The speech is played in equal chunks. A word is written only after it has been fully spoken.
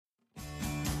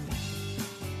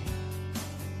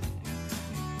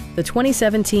the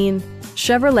 2017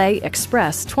 Chevrolet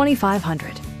Express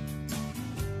 2500.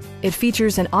 It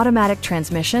features an automatic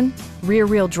transmission,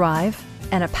 rear-wheel drive,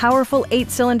 and a powerful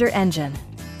 8-cylinder engine.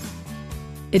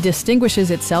 It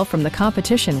distinguishes itself from the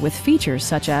competition with features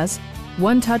such as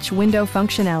one-touch window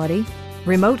functionality,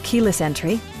 remote keyless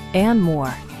entry, and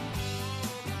more.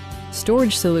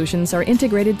 Storage solutions are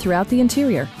integrated throughout the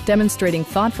interior, demonstrating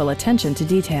thoughtful attention to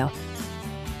detail.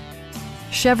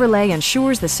 Chevrolet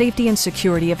ensures the safety and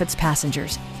security of its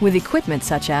passengers with equipment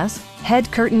such as head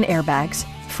curtain airbags,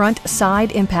 front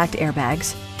side impact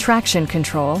airbags, traction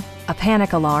control, a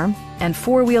panic alarm, and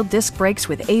 4-wheel disc brakes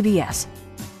with ABS.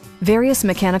 Various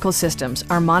mechanical systems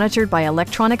are monitored by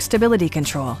electronic stability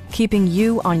control, keeping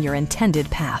you on your intended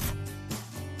path.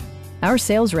 Our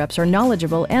sales reps are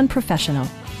knowledgeable and professional.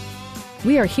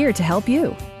 We are here to help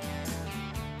you.